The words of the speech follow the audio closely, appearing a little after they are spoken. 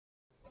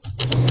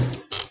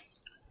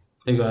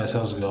Hey guys,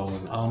 how's it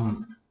going?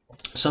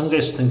 Some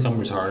guys think I'm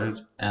retarded,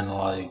 and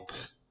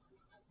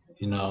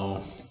you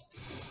know,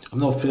 I'm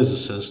no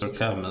physicist or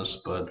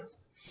chemist, but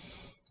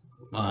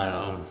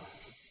I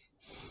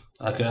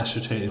I can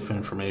ascertain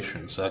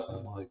information.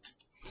 Second,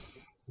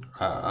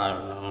 I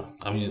don't know.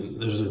 I mean,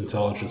 there's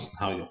intelligence in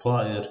how you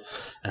apply it.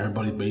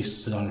 Everybody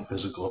bases it on your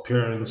physical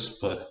appearance,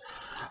 but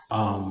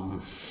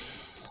um,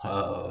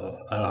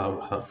 I don't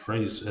know how to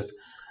phrase it.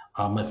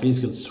 My face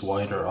gets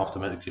whiter off the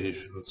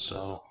medication,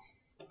 so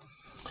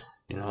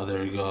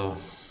there you go.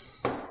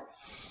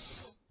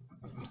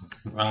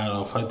 I don't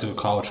know if I took a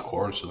college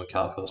course in the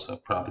calculus,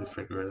 I'd probably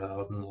figure it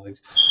out. And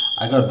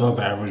I got above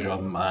average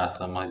on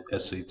math on my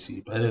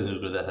SAT, but I didn't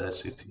do good at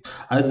SAT.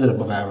 I did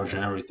above average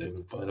in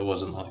everything, but it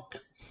wasn't like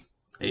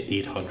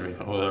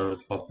 800 or whatever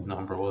the fuck the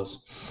number was.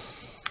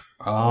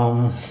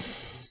 Um,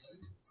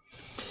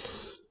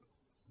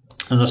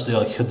 Unless they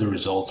hid the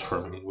results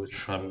for me,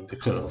 which I mean they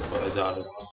could have, but I doubt it.